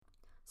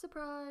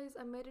Surprise!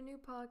 I made a new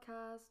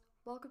podcast.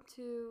 Welcome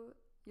to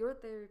your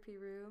therapy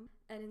room.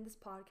 And in this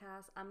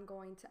podcast, I'm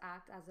going to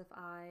act as if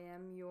I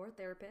am your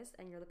therapist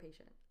and you're the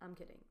patient. I'm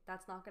kidding.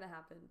 That's not going to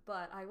happen.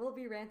 But I will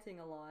be ranting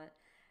a lot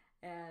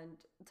and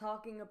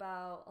talking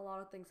about a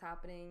lot of things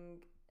happening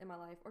in my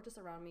life or just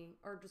around me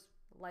or just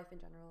life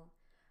in general.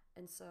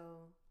 And so,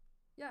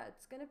 yeah,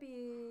 it's going to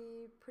be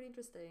pretty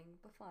interesting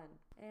but fun.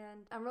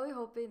 And I'm really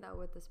hoping that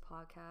with this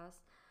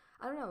podcast,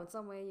 I don't know, in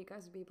some way you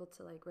guys will be able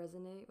to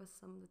resonate with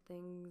some of the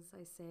things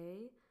I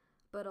say,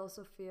 but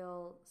also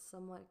feel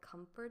somewhat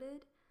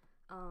comforted.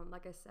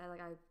 Like I said,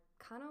 I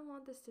kind of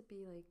want this to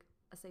be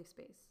a safe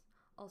space.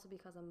 Also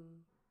because I'm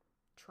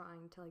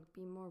trying to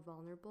be more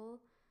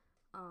vulnerable.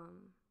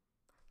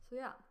 So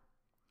yeah.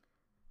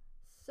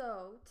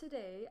 So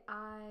today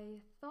I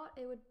thought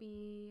it would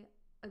be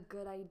a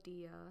good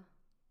idea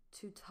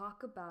to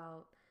talk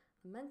about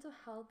mental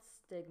health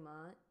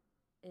stigma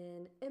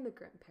in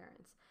immigrant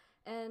parents.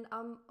 And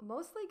I'm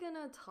mostly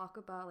gonna talk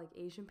about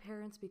Asian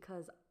parents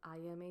because I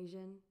am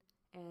Asian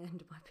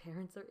and my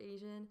parents are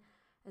Asian.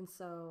 And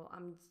so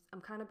I'm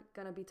kind of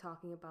gonna be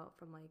talking about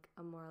from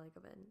a more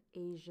of an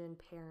Asian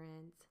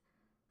parent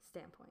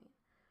standpoint.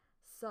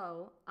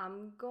 So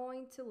I'm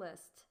going to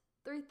list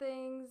 3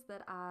 things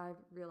that I've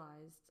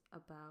realized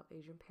about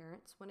Asian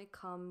parents when it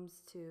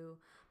comes to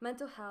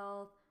mental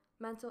health,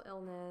 mental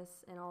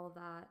illness, and all of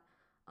that.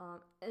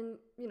 And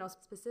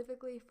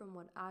specifically from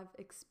what I've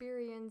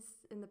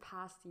experienced in the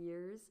past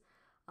years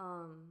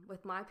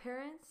with my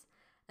parents.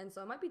 And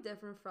so it might be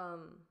different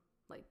from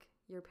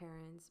your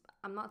parents.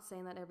 I'm not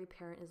saying that every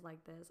parent is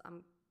like this.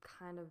 I'm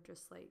kind of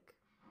just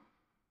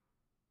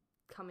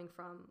coming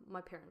from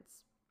my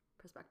parents'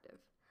 perspective.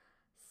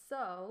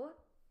 So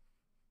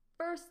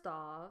first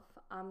off,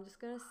 I'm just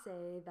gonna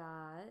say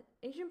that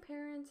Asian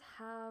parents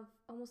have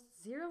almost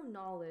zero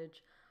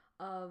knowledge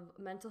of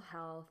mental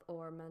health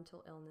or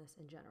mental illness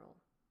in general.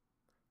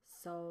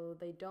 So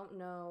they don't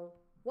know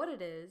what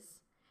it is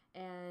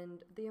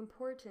and the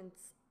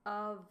importance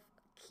of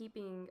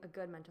keeping a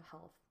good mental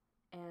health.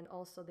 And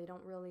also they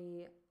don't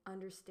really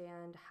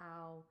understand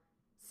how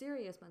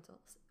serious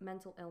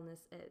mental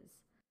illness is.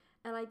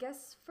 And I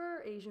guess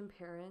for Asian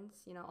parents,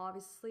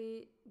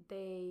 obviously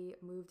they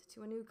moved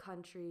to a new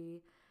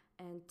country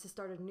and to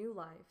start a new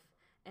life.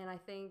 And I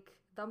think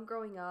them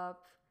growing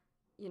up,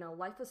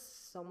 life is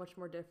so much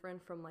more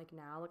different from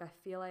now. I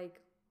feel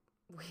like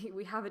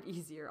we have it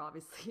easier,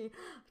 obviously,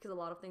 because a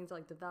lot of things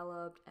are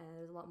developed and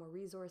there's a lot more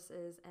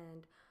resources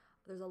and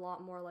there's a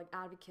lot more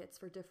advocates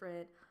for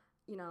different,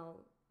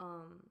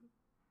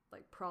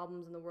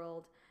 problems in the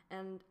world.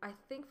 And I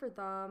think for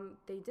them,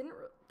 they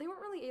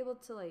weren't really able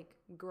to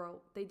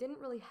grow. They didn't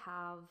really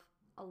have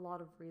a lot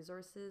of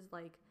resources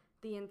like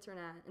the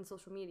internet and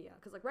social media.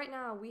 Because right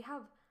now we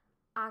have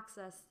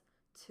access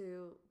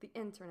to the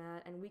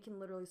internet and we can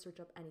literally search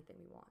up anything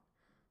we want.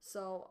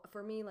 So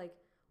for me,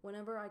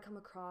 whenever I come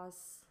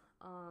across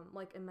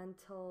a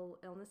mental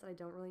illness that I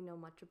don't really know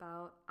much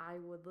about, I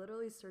would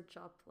literally search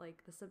up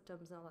the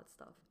symptoms and all that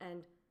stuff.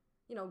 And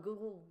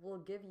Google will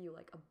give you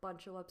a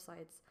bunch of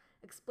websites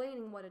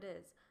explaining what it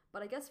is.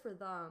 But I guess for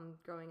them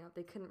growing up,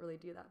 they couldn't really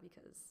do that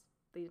because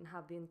they didn't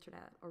have the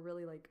internet or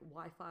really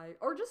Wi-Fi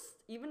or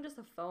even just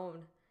a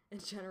phone in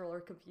general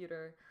or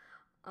computer.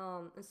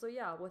 And so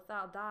yeah,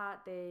 without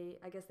that,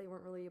 I guess they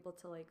weren't really able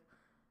to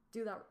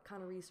do that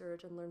kind of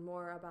research and learn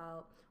more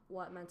about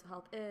what mental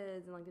health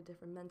is and the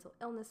different mental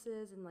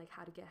illnesses and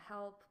how to get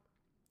help.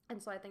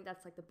 And so I think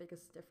that's the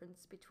biggest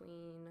difference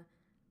between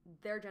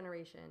their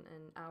generation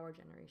and our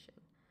generation.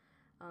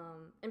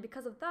 And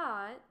because of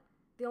that,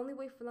 the only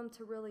way for them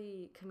to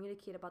really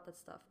communicate about that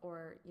stuff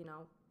or,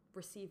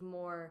 receive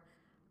more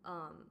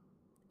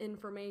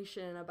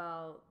information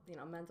about,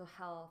 mental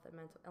health and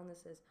mental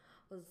illnesses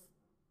was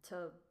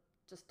to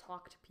just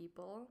talk to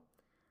people.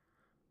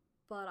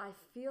 But I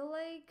feel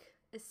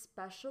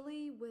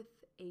especially with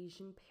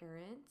Asian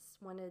parents,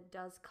 when it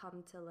does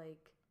come to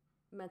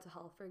mental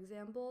health, for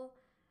example,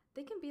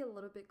 they can be a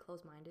little bit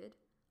closed-minded.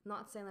 I'm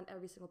not saying that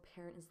every single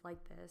parent is like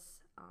this,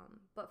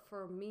 but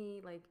for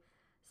me,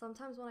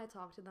 sometimes when I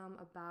talk to them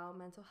about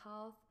mental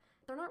health,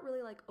 they're not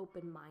really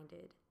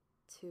open-minded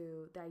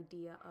to the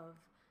idea of,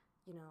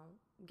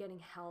 getting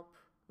help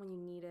when you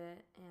need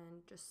it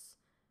and just,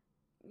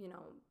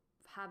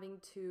 having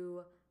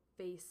to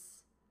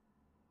face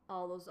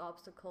all those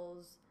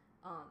obstacles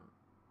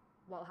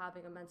while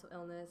having a mental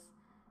illness.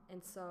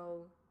 And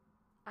so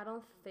I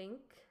don't think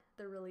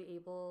they're really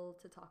able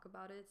to talk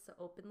about it so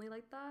openly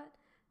like that.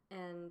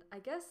 And I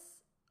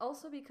guess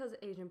also because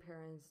Asian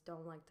parents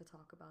don't like to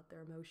talk about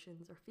their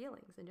emotions or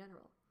feelings in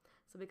general.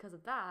 So because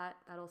of that,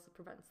 that also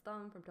prevents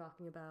them from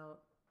talking about,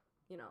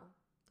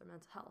 their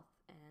mental health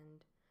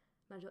and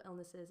mental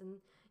illnesses. And,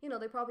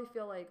 they probably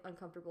feel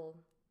uncomfortable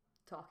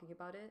talking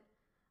about it.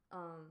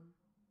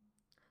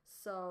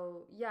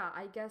 So yeah,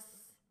 I guess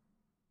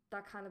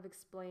that kind of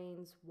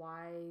explains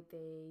why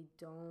they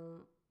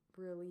don't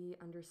really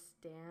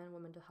understand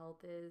what mental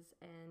health is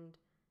and,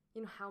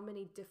 how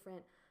many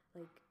different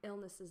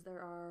illnesses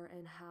there are,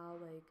 and how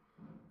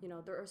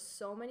there are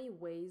so many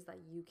ways that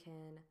you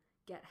can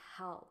get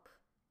help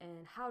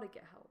and how to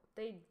get help.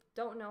 They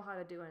don't know how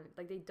to do it.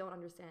 They don't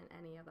understand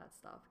any of that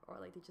stuff, or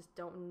they just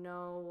don't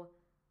know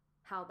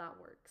how that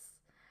works.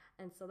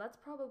 And so that's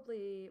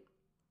probably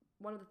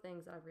one of the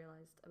things that I've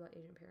realized about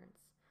Asian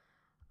parents.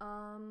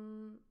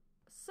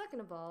 Second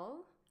of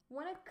all,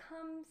 when it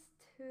comes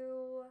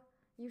to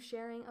you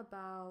sharing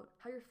about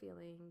how you're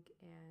feeling,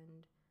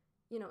 and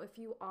if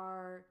you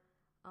are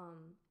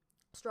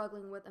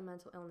struggling with a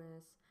mental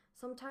illness,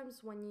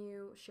 sometimes when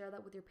you share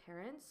that with your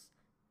parents,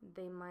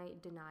 they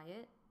might deny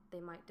it. They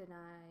might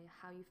deny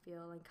how you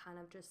feel and kind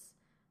of just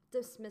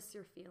dismiss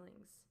your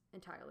feelings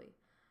entirely.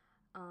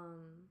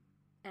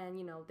 And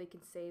they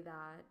can say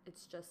that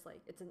it's just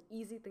it's an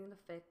easy thing to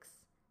fix,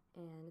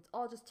 and it's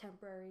all just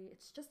temporary.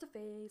 It's just a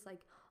phase.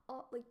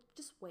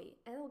 Just wait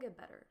and it'll get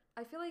better.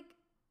 I feel like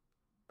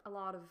a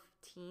lot of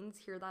teens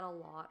hear that a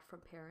lot from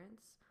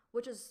parents,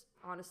 which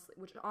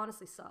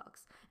honestly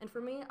sucks. And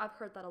for me, I've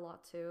heard that a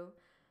lot too.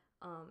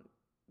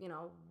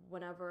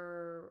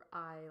 Whenever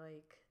I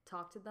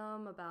talk to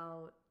them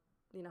about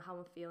how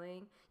I'm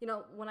feeling,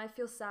 when I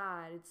feel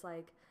sad, it's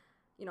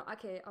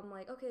okay, I'm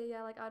okay,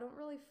 yeah, I don't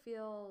really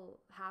feel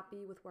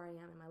happy with where I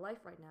am in my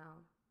life right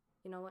now.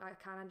 I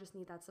kind of just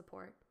need that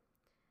support.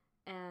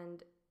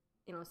 And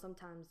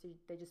sometimes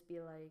they just be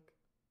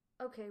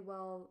okay,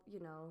 well,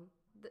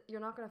 you're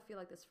not gonna feel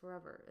like this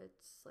forever.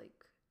 It's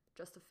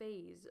just a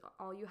phase.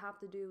 All you have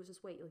to do is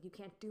just wait. You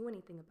can't do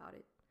anything about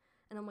it.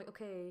 And I'm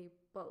okay,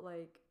 but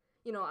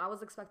I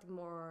was expecting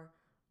more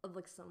of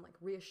some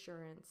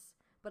reassurance,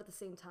 but at the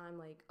same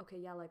time okay,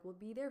 yeah, we'll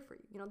be there for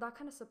you. That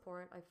kind of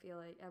support. I feel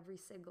like every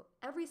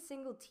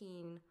single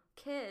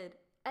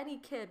any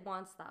kid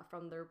wants that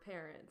from their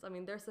parents. I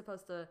mean, they're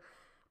supposed to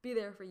be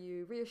there for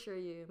you, reassure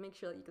you, make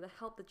sure that you get the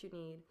help that you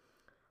need.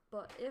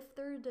 But if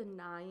they're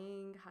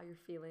denying how you're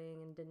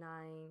feeling and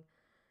denying,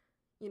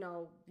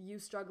 you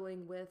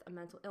struggling with a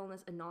mental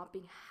illness and not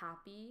being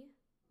happy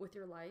with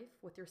your life,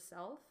 with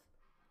yourself,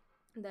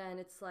 then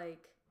it's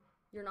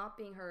you're not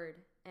being heard.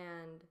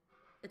 And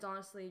it's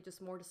honestly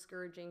just more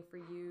discouraging for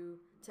you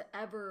to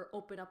ever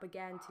open up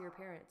again to your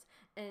parents.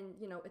 And,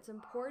 it's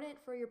important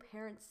for your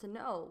parents to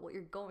know what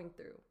you're going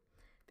through.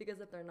 Because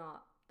if they're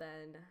not,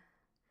 then,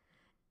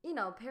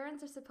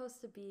 parents are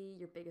supposed to be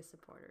your biggest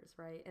supporters,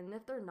 right? And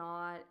if they're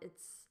not,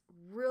 it's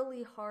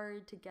really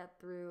hard to get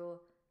through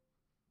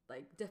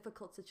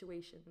difficult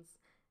situations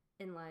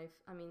in life.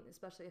 I mean,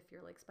 especially if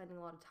you're spending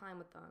a lot of time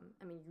with them.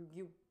 I mean,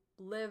 you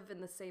live in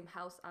the same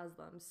house as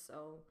them,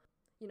 so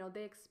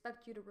they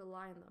expect you to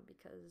rely on them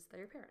because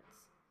they're your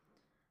parents.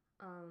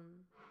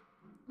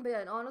 But yeah,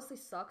 it honestly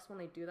sucks when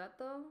they do that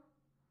though,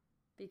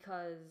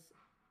 because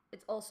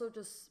it's also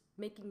just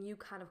making you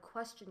kind of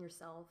question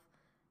yourself,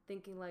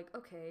 thinking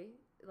okay,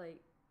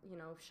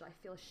 should I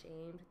feel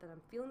ashamed that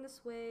I'm feeling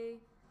this way?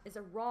 Is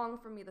it wrong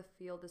for me to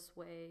feel this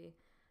way?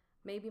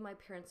 Maybe my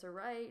parents are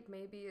right.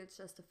 Maybe it's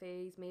just a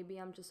phase. Maybe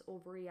I'm just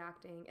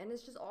overreacting. And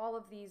it's just all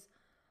of these,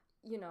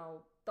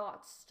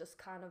 thoughts just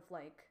kind of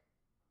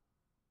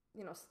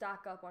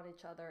stack up on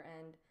each other,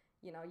 and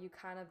you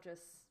kind of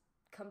just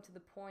come to the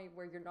point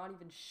where you're not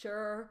even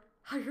sure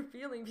how you're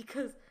feeling,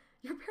 because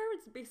your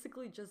parents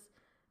basically just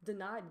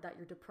denied that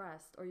you're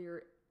depressed or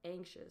you're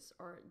anxious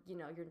or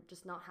you're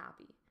just not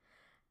happy.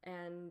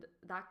 And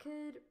that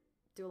could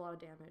do a lot of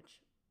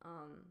damage,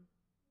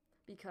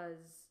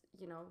 because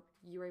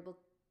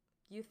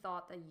you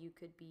thought that you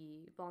could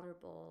be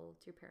vulnerable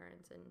to your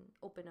parents and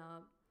open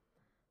up,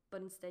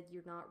 but instead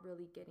you're not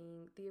really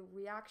getting the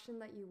reaction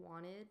that you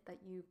wanted, that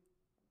you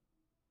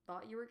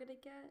thought you were gonna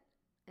get.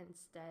 And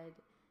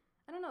instead,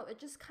 I don't know, it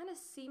just kind of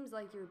seems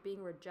like you're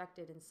being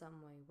rejected in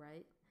some way,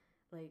 right?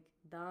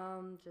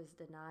 Them just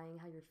denying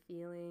how you're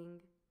feeling.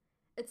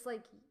 It's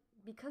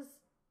because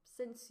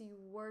since you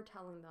were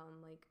telling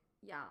them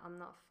yeah, I'm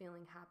not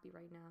feeling happy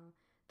right now,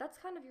 that's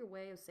kind of your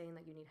way of saying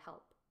that you need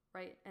help,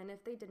 right? And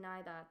if they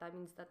deny that, that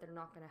means that they're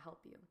not going to help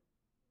you.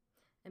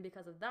 And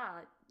because of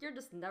that, you're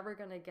just never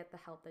going to get the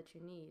help that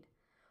you need.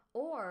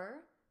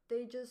 Or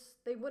they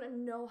wouldn't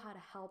know how to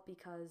help,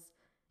 because,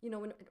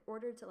 in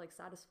order to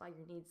satisfy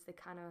your needs, they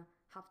kind of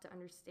have to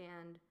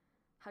understand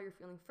how you're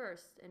feeling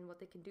first and what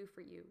they can do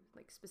for you,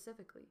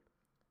 specifically.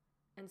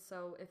 And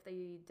so if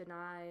they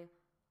deny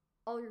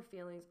all your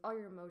feelings, all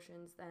your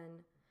emotions,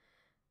 then,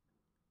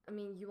 I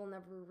mean, you will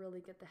never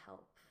really get the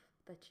help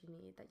that you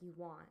need, that you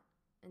want.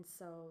 And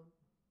so,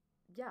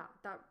 yeah,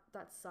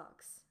 that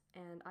sucks.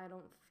 And I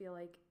don't feel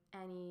like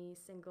any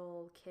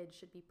single kid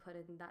should be put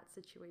in that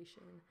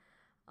situation.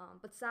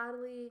 But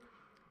sadly,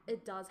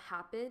 it does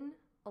happen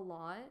a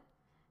lot.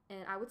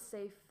 And I would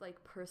say,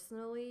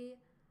 personally,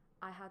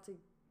 I had to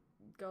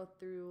go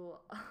through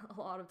a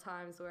lot of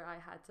times where I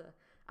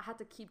had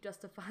to keep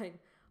justifying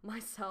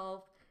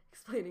myself,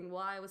 explaining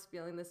why I was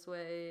feeling this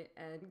way,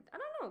 and I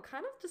don't know,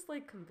 kind of just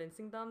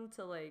convincing them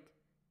to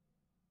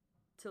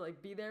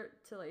be there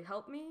to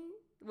help me,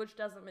 which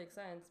doesn't make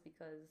sense,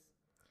 because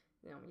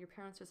your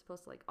parents are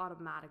supposed to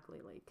automatically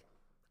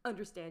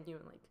understand you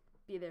and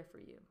be there for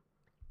you.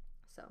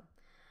 So,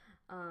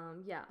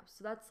 yeah,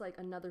 so that's like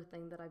another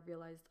thing that I've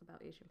realized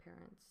about Asian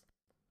parents.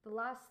 The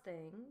last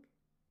thing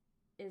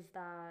is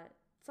that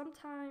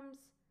sometimes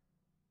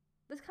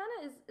it's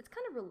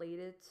kind of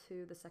related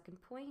to the second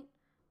point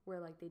where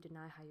like they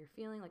deny how you're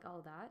feeling, like all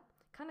of that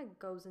kind of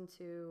goes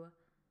into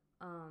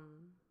um,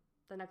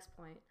 the next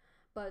point.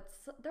 But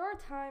there are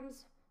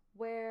times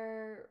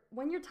where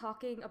when you're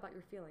talking about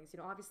your feelings,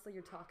 obviously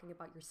you're talking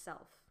about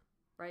yourself,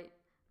 right?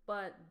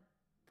 But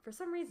for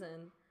some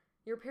reason,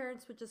 your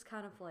parents would just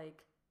kind of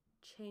like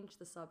change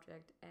the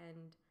subject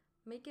and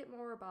make it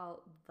more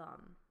about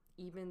them,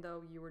 even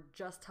though you were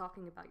just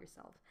talking about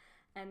yourself.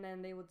 And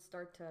then they would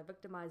start to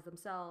victimize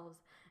themselves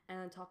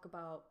and talk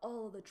about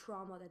all of the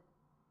trauma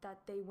that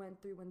they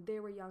went through when they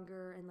were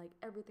younger and like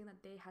everything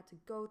that they had to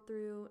go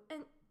through.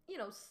 And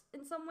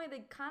in some way they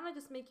kind of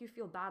just make you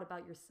feel bad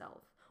about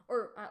yourself,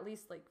 or at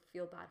least like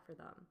feel bad for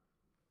them.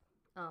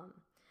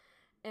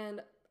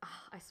 And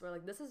I swear,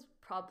 like, this is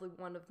probably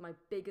one of my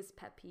biggest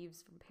pet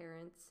peeves from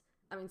parents.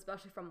 I mean,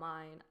 especially from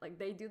mine. Like,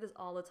 they do this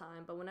all the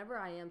time. But whenever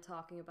I am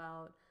talking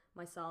about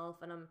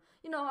myself and I'm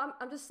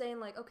just saying,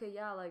 like, okay,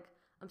 yeah, like,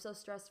 I'm so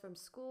stressed from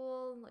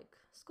school. Like,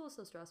 school's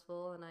so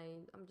stressful and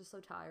I'm just so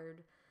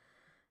tired.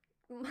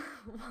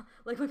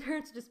 Like, my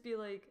parents would just be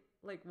like,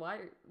 why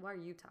are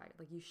you tired?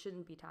 Like, you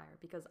shouldn't be tired,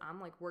 because I'm,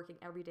 like, working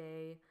every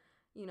day,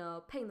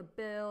 paying the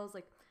bills,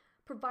 like,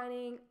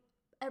 providing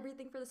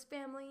everything for this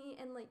family,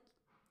 and, like,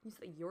 you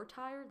say you're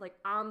tired? Like,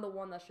 I'm the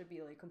one that should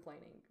be, like,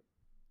 complaining.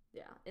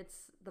 Yeah,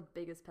 it's the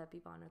biggest pet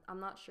peeve on earth.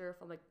 I'm not sure if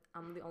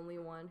I'm the only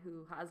one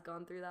who has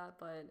gone through that,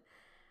 but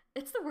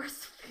it's the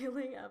worst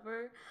feeling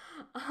ever.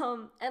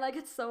 And I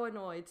get so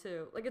annoyed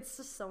too. Like, it's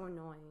just so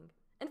annoying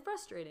and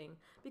frustrating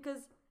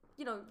because,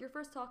 you're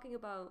first talking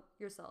about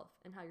yourself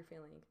and how you're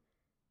feeling,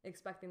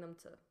 expecting them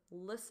to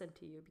listen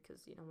to you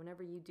because,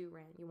 whenever you do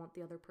rant, you want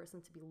the other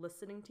person to be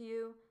listening to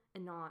you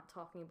and not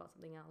talking about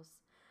something else.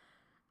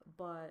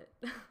 But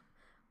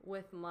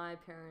with my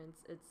parents,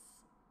 it's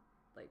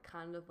like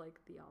kind of like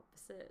the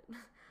opposite.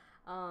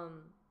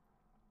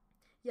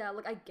 Yeah,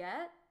 like I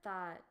get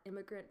that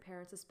immigrant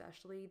parents,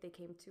 especially, they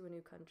came to a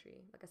new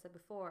country. Like I said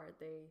before,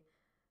 they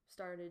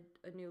started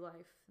a new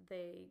life.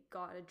 They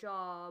got a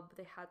job.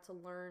 They had to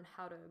learn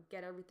how to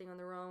get everything on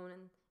their own.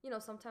 And,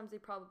 sometimes they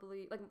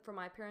probably, like for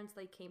my parents,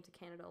 they came to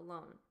Canada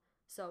alone.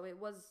 So it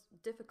was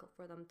difficult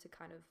for them to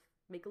kind of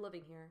make a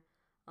living here,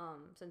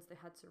 since they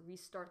had to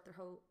restart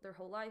their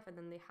whole life. And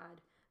then they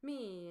had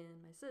me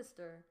and my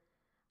sister.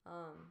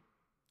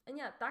 And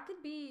yeah, that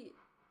could be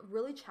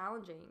really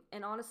challenging.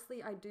 And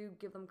honestly, I do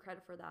give them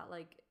credit for that.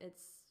 Like,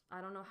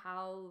 I don't know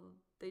how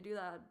they do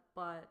that,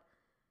 but,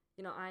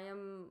 I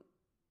am,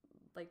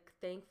 like,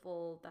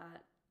 thankful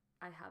that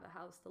I have a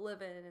house to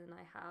live in and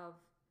I have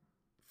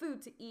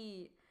food to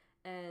eat.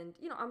 And,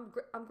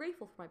 I'm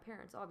grateful for my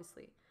parents,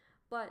 obviously.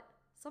 But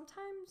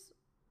sometimes,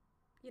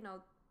 you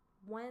know,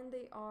 when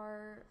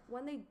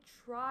they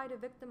try to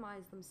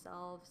victimize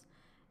themselves,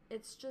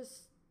 it's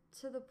just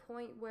to the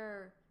point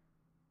where,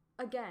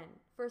 again,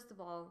 first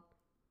of all,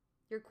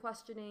 you're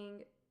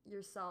questioning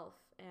yourself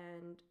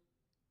and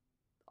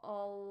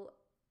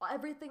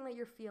everything that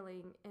you're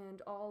feeling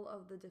and all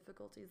of the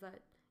difficulties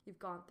that you've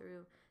gone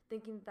through,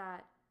 thinking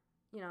that,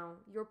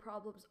 your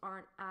problems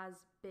aren't as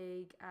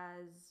big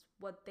as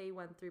what they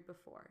went through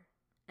before.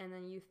 And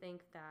then you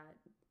think that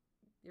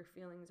your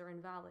feelings are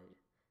invalid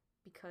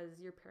because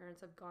your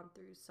parents have gone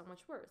through so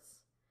much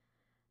worse.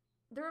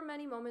 There were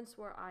many moments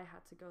where I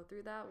had to go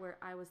through that, where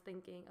I was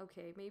thinking,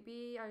 okay,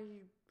 maybe I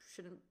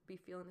shouldn't be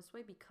feeling this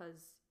way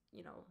because,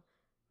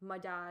 my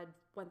dad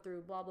went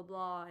through blah, blah,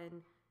 blah,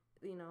 and,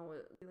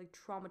 like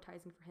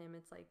traumatizing for him.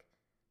 It's like,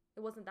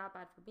 it wasn't that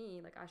bad for me.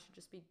 Like,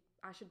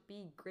 I should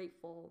be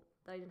grateful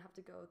that I didn't have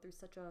to go through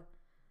such a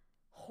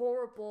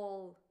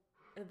horrible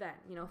event,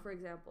 for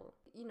example.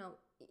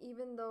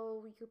 Even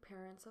though your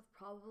parents have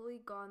probably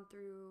gone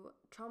through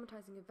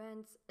traumatizing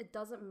events, it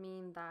doesn't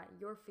mean that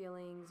your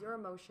feelings, your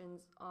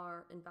emotions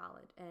are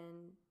invalid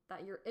and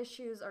that your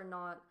issues are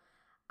not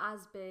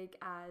as big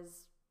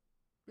as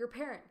your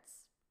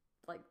parents,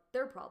 like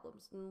their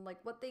problems and like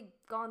what they've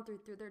gone through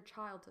their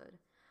childhood.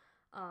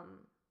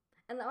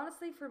 And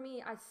honestly, for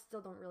me, I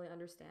still don't really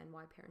understand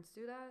why parents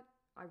do that.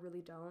 I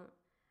really don't.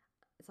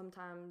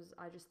 Sometimes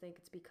I just think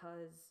it's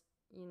because,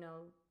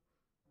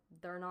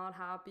 they're not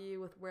happy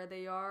with where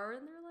they are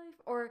in their life,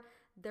 or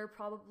they're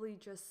probably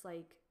just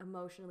like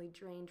emotionally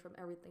drained from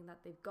everything that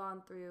they've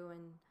gone through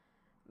and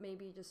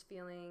maybe just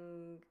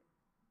feeling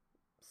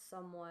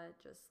somewhat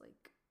just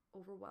like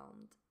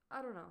overwhelmed.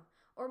 I don't know.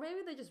 Or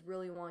maybe they just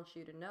really want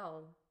you to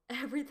know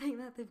everything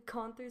that they've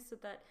gone through so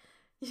that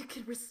you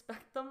can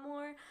respect them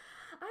more.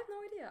 I have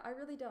no idea. I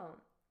really don't.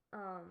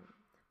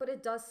 But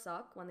it does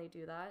suck when they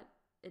do that.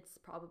 It's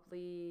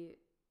probably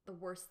the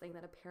worst thing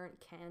that a parent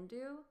can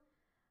do.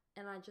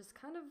 And I just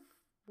kind of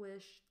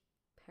wish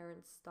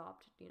parents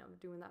stopped,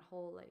 doing that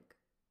whole like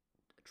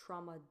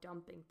trauma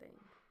dumping thing.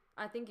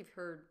 I think you've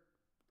heard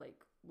like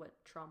what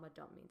trauma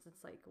dump means.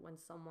 It's like when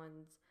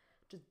someone's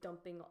just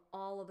dumping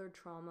all of their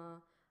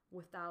trauma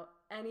without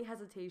any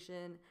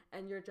hesitation,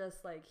 and you're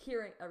just like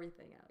hearing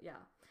everything out. Yeah.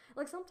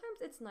 Like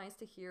sometimes it's nice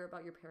to hear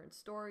about your parents'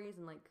 stories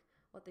and like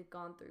what they've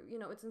gone through. You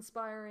know, it's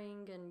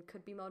inspiring and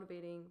could be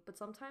motivating, but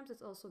sometimes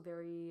it also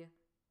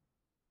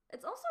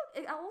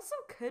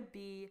could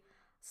be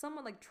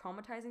somewhat like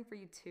traumatizing for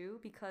you too,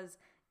 because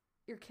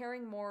you're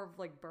carrying more of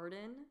like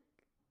burden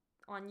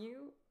on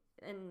you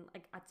and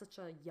like at such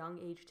a young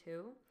age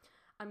too.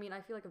 I mean,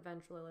 I feel like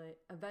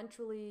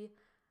eventually,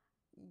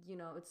 you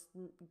know, it's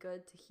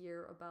good to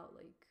hear about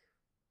like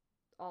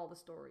all the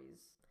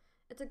stories.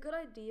 It's a good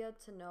idea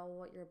to know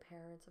what your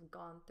parents have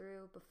gone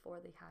through before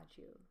they had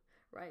you,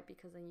 right?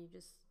 Because then you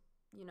just,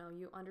 you know,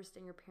 you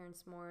understand your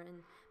parents more,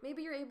 and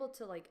maybe you're able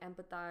to like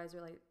empathize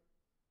or like,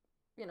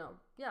 you know,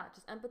 yeah,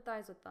 just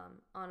empathize with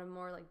them on a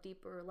more like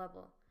deeper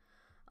level.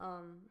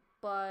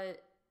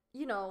 But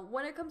you know,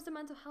 when it comes to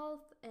mental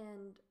health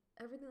and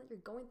everything that you're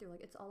going through,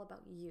 like it's all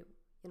about you.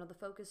 You know, the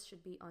focus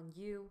should be on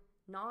you,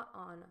 not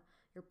on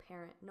your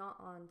parent, not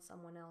on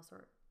someone else,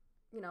 or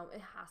you know,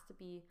 it has to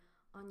be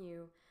on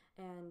you.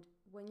 And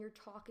when you're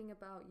talking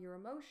about your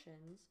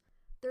emotions,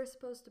 they're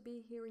supposed to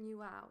be hearing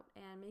you out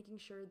and making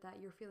sure that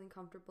you're feeling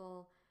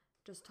comfortable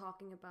just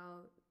talking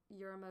about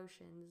your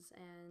emotions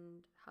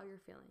and how you're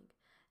feeling,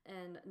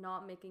 and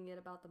not making it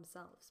about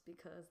themselves,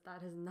 because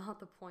that is not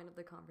the point of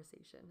the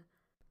conversation.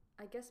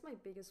 I guess my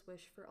biggest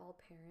wish for all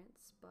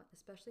parents, but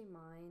especially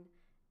mine,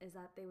 is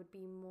that they would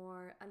be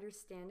more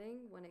understanding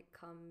when it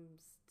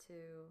comes to,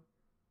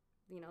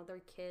 you know, their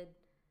kid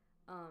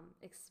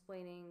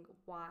explaining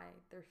why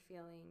they're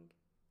feeling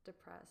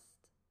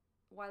depressed,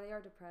 why they are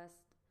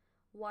depressed,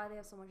 why they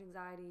have so much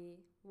anxiety,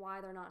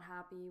 why they're not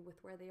happy with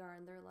where they are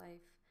in their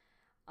life.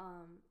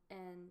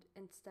 And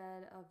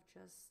instead of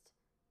just,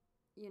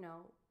 you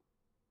know,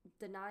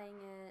 denying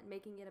it,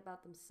 making it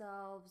about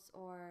themselves,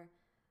 or,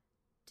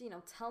 you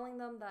know, telling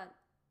them that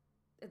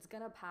it's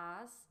gonna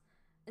pass,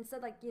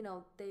 instead, like, you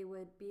know, they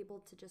would be able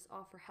to just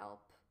offer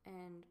help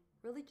and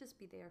really just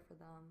be there for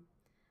them.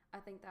 I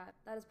think that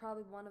that is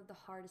probably one of the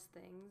hardest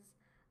things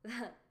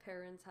that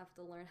parents have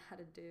to learn how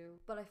to do.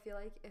 But I feel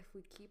like if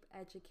we keep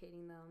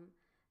educating them,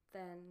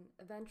 then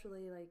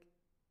eventually, like,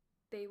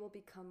 they will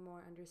become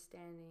more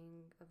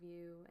understanding of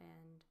you,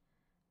 and,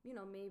 you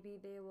know, maybe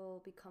they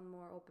will become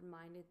more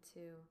open-minded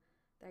to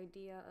the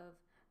idea of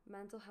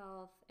mental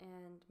health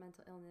and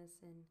mental illness,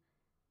 and,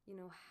 you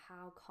know,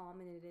 how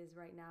common it is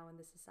right now in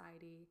the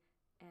society,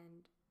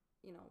 and,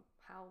 you know,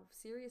 how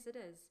serious it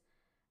is.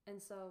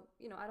 And so,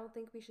 you know, I don't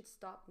think we should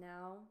stop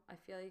now. I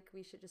feel like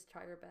we should just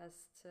try our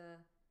best to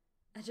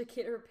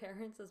educate our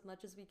parents as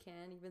much as we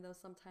can, even though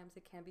sometimes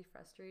it can be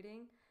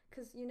frustrating,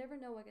 because you never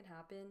know what can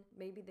happen.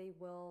 Maybe they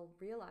will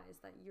realize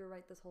that you're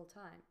right this whole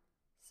time.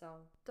 So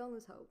don't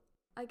lose hope.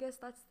 I guess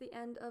that's the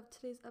end of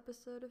today's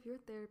episode of Your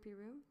Therapy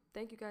Room.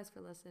 Thank you guys for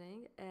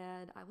listening,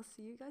 and I will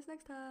see you guys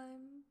next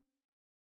time.